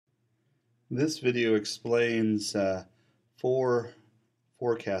This video explains four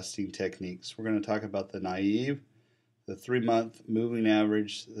forecasting techniques. We're going to talk about the naive, the 3-month moving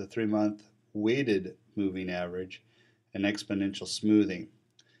average, the 3-month weighted moving average, and exponential smoothing.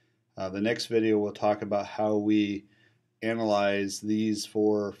 The next video we'll talk about how we analyze these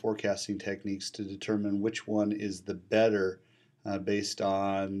four forecasting techniques to determine which one is the better based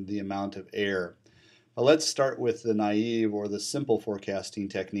on the amount of error. But let's start with the naive or the simple forecasting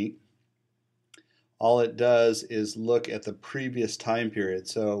technique. All it does is look at the previous time period.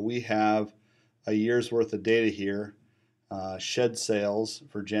 So we have a year's worth of data here, shed sales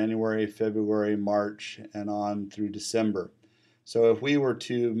for January, February, March, and on through December. So if we were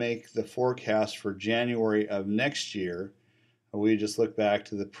to make the forecast for January of next year, we just look back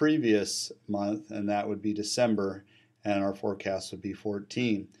to the previous month, and that would be December, and our forecast would be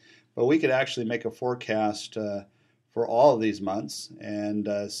 14. But we could actually make a forecast for all of these months and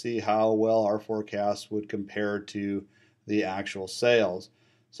see how well our forecast would compare to the actual sales.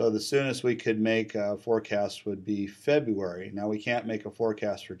 So the soonest we could make a forecast would be February. Now we can't make a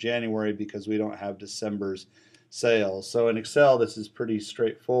forecast for January because we don't have December's sales. So in Excel this is pretty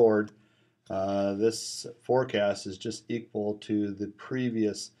straightforward. This forecast is just equal to the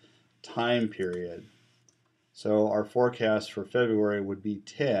previous time period. So our forecast for February would be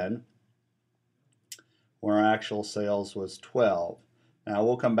 10, where our actual sales was 12. Now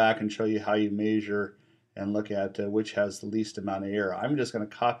we'll come back and show you how you measure and look at which has the least amount of error. I'm just going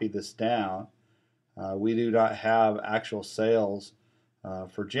to copy this down. We do not have actual sales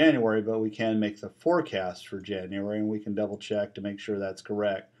for January, but we can make the forecast for January, and we can double check to make sure that's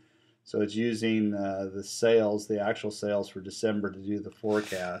correct. So it's using the sales, the actual sales for December to do the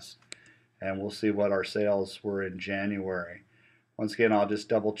forecast, and we'll see what our sales were in January. Once again, I'll just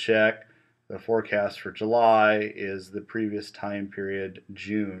double check. The forecast for July is the previous time period,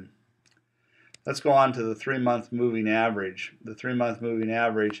 June. Let's go on to the 3-month moving average. The 3-month moving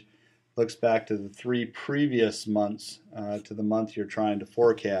average looks back to the 3 previous months to the month you're trying to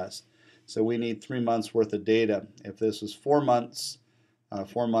forecast. So we need 3 months worth of data. If this was 4 months,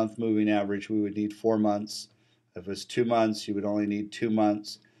 4-month moving average, we would need 4 months. If it was 2 months, you would only need 2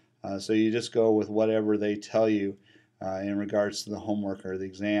 months. So you just go with whatever they tell you in regards to the homework or the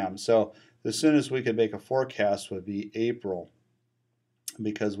exam. So the soonest we could make a forecast would be April,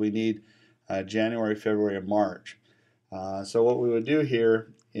 because we need January, February, and March. So what we would do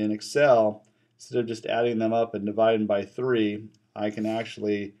here in Excel, instead of just adding them up and dividing by 3, I can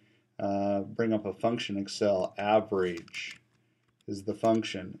actually bring up a function Excel. Average is the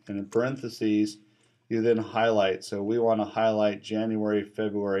function, and in parentheses you then highlight. So we want to highlight January,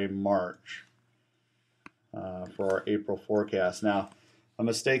 February, March for our April forecast. Now, a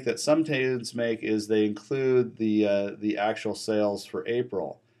mistake that some students make is they include the actual sales for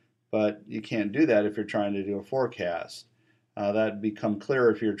April, but you can't do that if you're trying to do a forecast. That'd become clear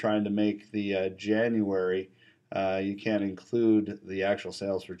if you're trying to make the January. You can't include the actual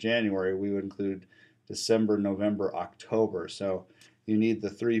sales for January. We would include December, November, October. So you need the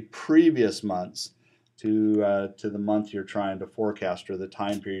 3 previous months to the month you're trying to forecast, or the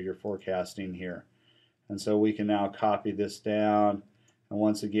time period you're forecasting here. And so we can now copy this down. And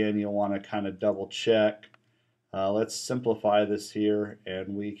once again, you'll want to kind of double check. Let's simplify this here,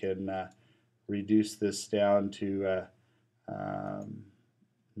 and we can reduce this down to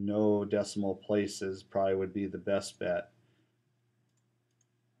no decimal places. Probably would be the best bet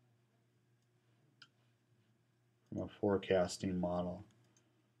from a forecasting model.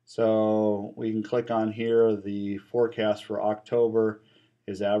 So we can click on here. The forecast for October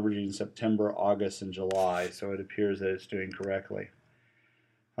is averaging September, August, and July, so it appears that it's doing correctly.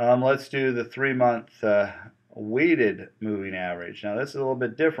 Let's do the 3-month weighted moving average. Now this is a little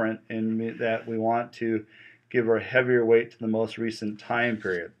bit different in that we want to give a heavier weight to the most recent time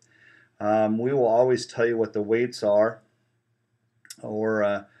period. We will always tell you what the weights are,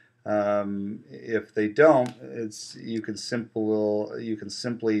 or if they don't, you can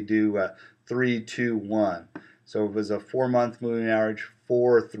simply do 3, 2, 1. So if it was a 4-month moving average,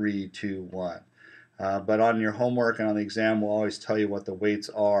 4, 3, 2, 1. But on your homework and on the exam, we'll always tell you what the weights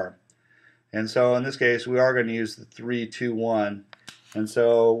are. And so in this case, we are going to use the 3, 2, 1. And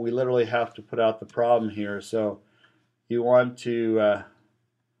so we literally have to put out the problem here. So you want to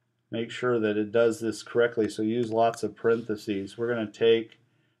make sure that it does this correctly. So use lots of parentheses. We're going to take,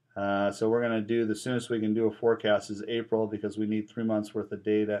 so we're going to do, the soonest we can do a forecast is April, because we need 3 months worth of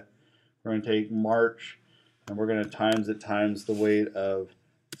data. We're going to take March, and we're going to times it times the weight of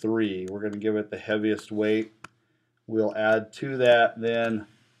 3. We're going to give it the heaviest weight. We'll add to that then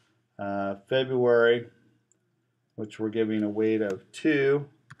February, which we're giving a weight of 2,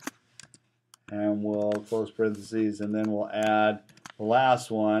 and we'll close parentheses, and then we'll add the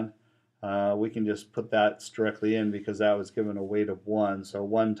last one. We can just put that directly in because that was given a weight of 1. So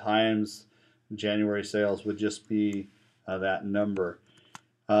 1 times January sales would just be that number.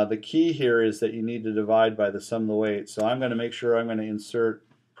 The key here is that you need to divide by the sum of the weights. So I'm going to make sure I'm going to insert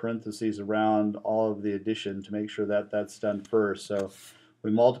parentheses around all of the addition to make sure that that's done first. So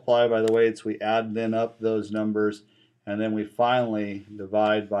we multiply by the weights, we add then up those numbers, and then we finally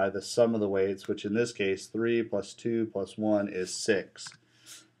divide by the sum of the weights, which in this case 3 plus 2 plus 1 is 6.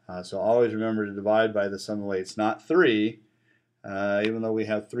 So always remember to divide by the sum of the weights, not 3. Even though we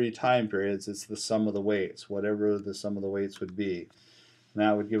have 3 time periods, it's the sum of the weights, whatever the sum of the weights would be. And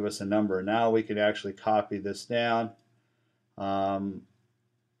that would give us a number. Now we can actually copy this down.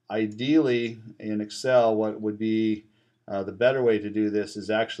 Ideally, in Excel, what would be the better way to do this is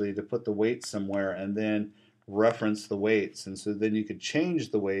actually to put the weights somewhere and then reference the weights. And so then you could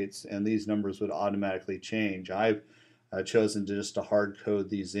change the weights and these numbers would automatically change. I've chosen to just to hard code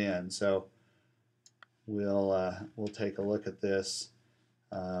these in. So we'll take a look at this.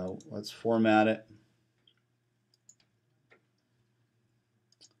 Let's format it.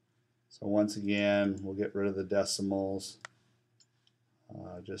 So once again, we'll get rid of the decimals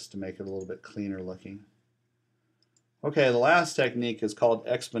just to make it a little bit cleaner looking. Okay, the last technique is called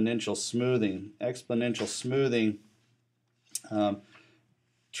exponential smoothing. Exponential smoothing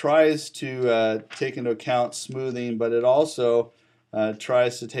tries to take into account smoothing, but it also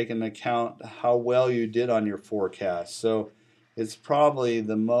tries to take into account how well you did on your forecast. So it's probably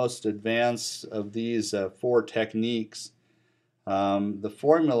the most advanced of these 4 techniques. The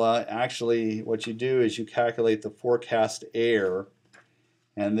formula, actually, what you do is you calculate the forecast error,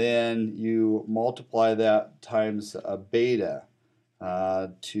 and then you multiply that times a beta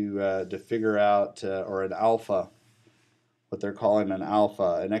to figure out, or an alpha, what they're calling an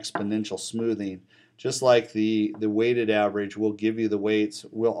alpha, an exponential smoothing. Just like the weighted average will give you the weights,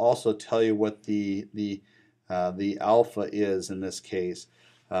 we'll also tell you what the alpha is in this case.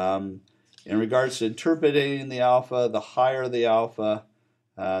 In regards to interpreting the alpha, the higher the alpha,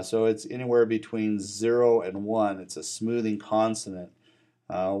 so it's anywhere between 0 and 1. It's a smoothing constant.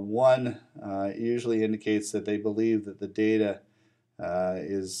 1 usually indicates that they believe that the data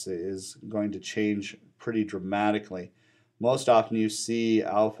is going to change pretty dramatically. Most often you see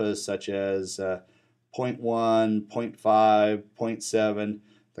alphas such as 0.1, 0.5, 0.7.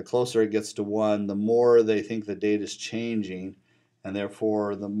 The closer it gets to 1, the more they think the data is changing, and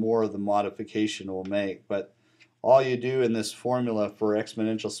therefore the more the modification will make. But all you do in this formula for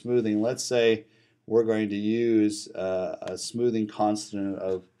exponential smoothing, let's say we're going to use a smoothing constant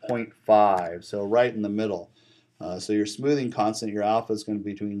of 0.5, so right in the middle. So your smoothing constant, your alpha, is going to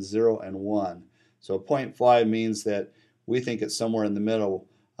be between 0 and 1. So 0.5 means that we think it's somewhere in the middle.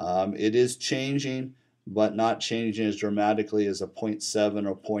 It is changing, but not changing as dramatically as a 0.7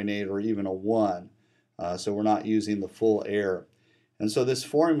 or 0.8 or even a 1. So we're not using the full error. And so this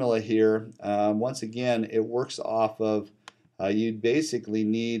formula here, once again, it works off of, you basically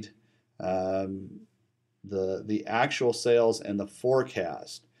need the actual sales and the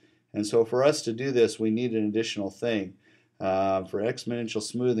forecast. And so for us to do this, we need an additional thing. For exponential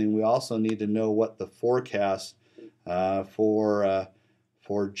smoothing, we also need to know what the forecast for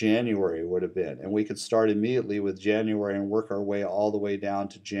January would have been. And we could start immediately with January and work our way all the way down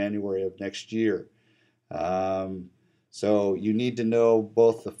to January of next year. So you need to know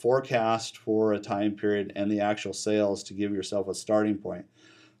both the forecast for a time period and the actual sales to give yourself a starting point.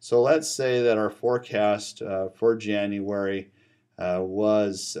 So let's say that our forecast for January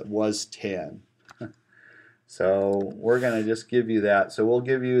was 10. So we're going to just give you that. So we'll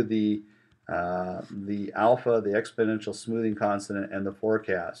give you the alpha, the exponential smoothing constant, and the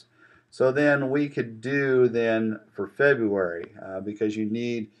forecast. So then we could do then for February, because you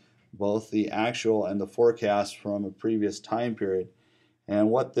need both the actual and the forecast from a previous time period. And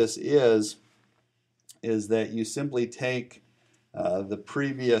what this is that you simply take the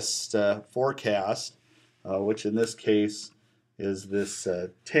previous forecast, which in this case is this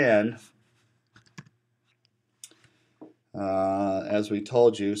 10, as we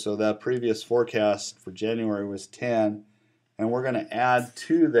told you. So that previous forecast for January was 10, and we're going to add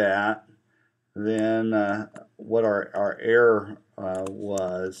to that then what our error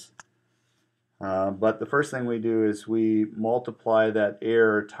was. But the first thing we do is we multiply that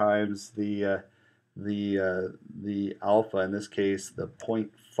error times the alpha, in this case the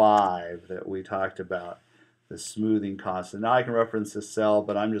 0.5 that we talked about, the smoothing constant. Now I can reference this cell,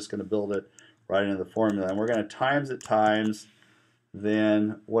 but I'm just going to build it right into the formula. And we're going to times it times,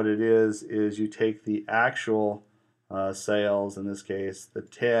 then what it is you take the actual sales, in this case the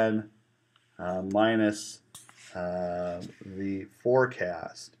 10, minus the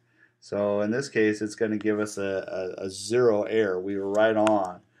forecast. So in this case, it's going to give us a zero error. We were right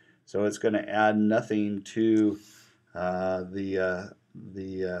on. So it's going to add nothing to the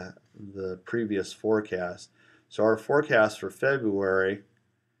previous forecast. So our forecast for February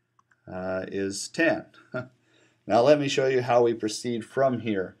is 10. Now let me show you how we proceed from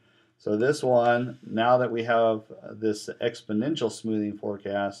here. So this one, now that we have this exponential smoothing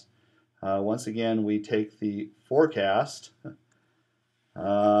forecast, once again we take the forecast,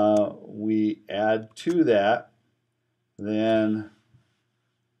 we add to that then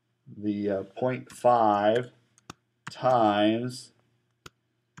the 0.5 times,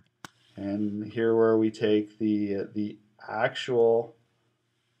 and here where we take the actual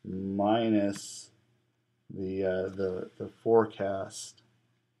minus the forecast,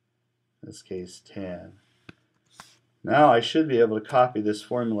 in this case 10. Now I should be able to copy this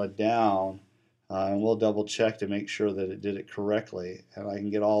formula down, and we'll double check to make sure that it did it correctly, and I can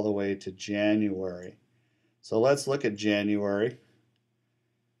get all the way to January. So let's look at January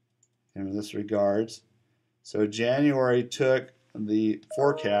in this regards. So January took the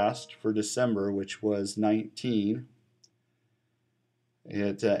forecast for December, which was 19.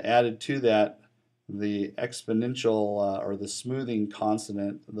 It added to that the exponential or the smoothing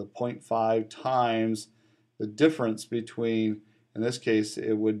constant, the 0.5 times the difference between, in this case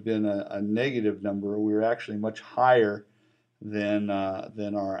it would have been a negative number. We were actually much higher than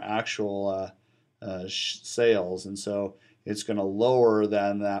our actual sales, and so it's going to lower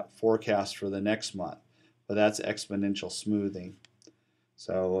than that forecast for the next month. But that's exponential smoothing.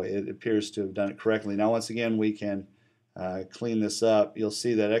 So it appears to have done it correctly. Now once again we can clean this up. You'll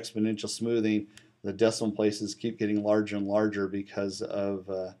see that exponential smoothing, the decimal places keep getting larger and larger because of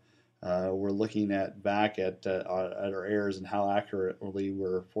we're looking back at our errors and how accurately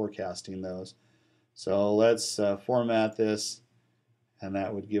we're forecasting those. So let's format this, and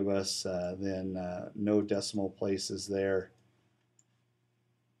that would give us then no decimal places there.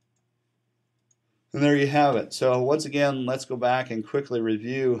 And there you have it. So once again, let's go back and quickly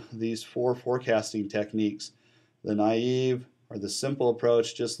review these 4 forecasting techniques. The naive or the simple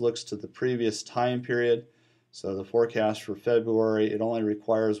approach just looks to the previous time period. So the forecast for February, it only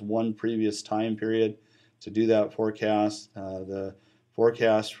requires one previous time period to do that forecast. The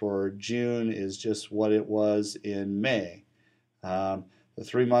forecast for June is just what it was in May. The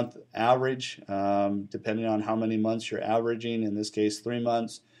 3-month average, depending on how many months you're averaging, in this case 3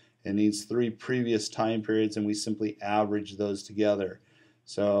 months, it needs 3 previous time periods, and we simply average those together.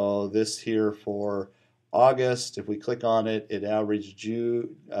 So this here for August, if we click on it, it averaged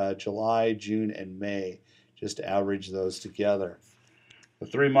July, June, and May. Just average those together. The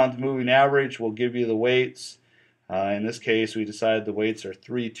 3-month moving average will give you the weights. In this case, we decided the weights are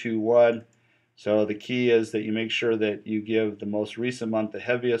 3, 2, 1. So the key is that you make sure that you give the most recent month the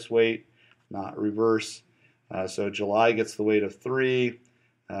heaviest weight, not reverse. So July gets the weight of 3.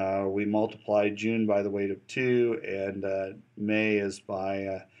 We multiply June by the weight of 2, and May is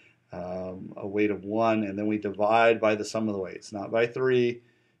by a weight of 1, and then we divide by the sum of the weights, not by 3,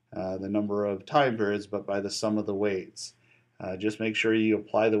 the number of time periods, but by the sum of the weights. Just make sure you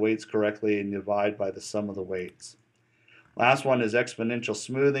apply the weights correctly and divide by the sum of the weights. Last one is exponential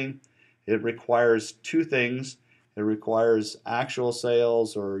smoothing. It requires 2 things. It requires actual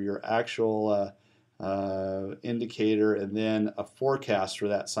sales, or your actual indicator, and then a forecast for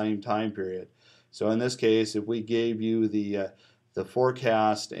that same time period. So in this case, if we gave you the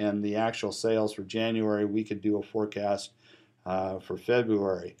forecast and the actual sales for January, we could do a forecast for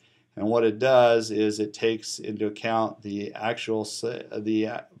February. And what it does is it takes into account the actual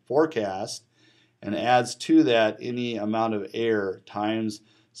forecast and adds to that any amount of error times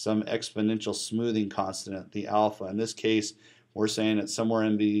some exponential smoothing constant, the alpha. In this case, we're saying it's somewhere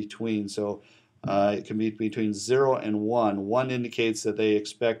in between. So it can be between 0 and 1. 1 indicates that they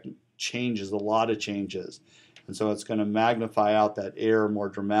expect changes, a lot of changes. And so it's going to magnify out that error more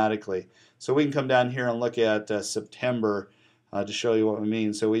dramatically. So we can come down here and look at September to show you what we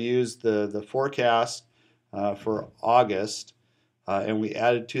mean. So we used the forecast for August, and we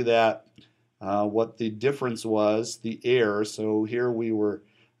added to that what the difference was, the error. So here we were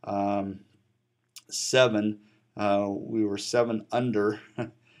 7. We were 7 under.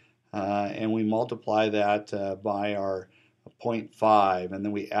 And we multiply that by our 0.5, and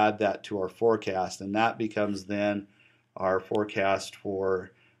then we add that to our forecast, and that becomes then our forecast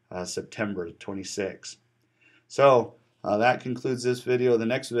for September 26. So that concludes this video. The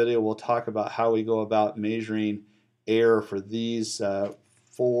next video we'll talk about how we go about measuring error for these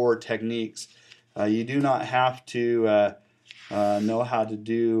 4 techniques. You do not have to know how to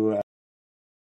do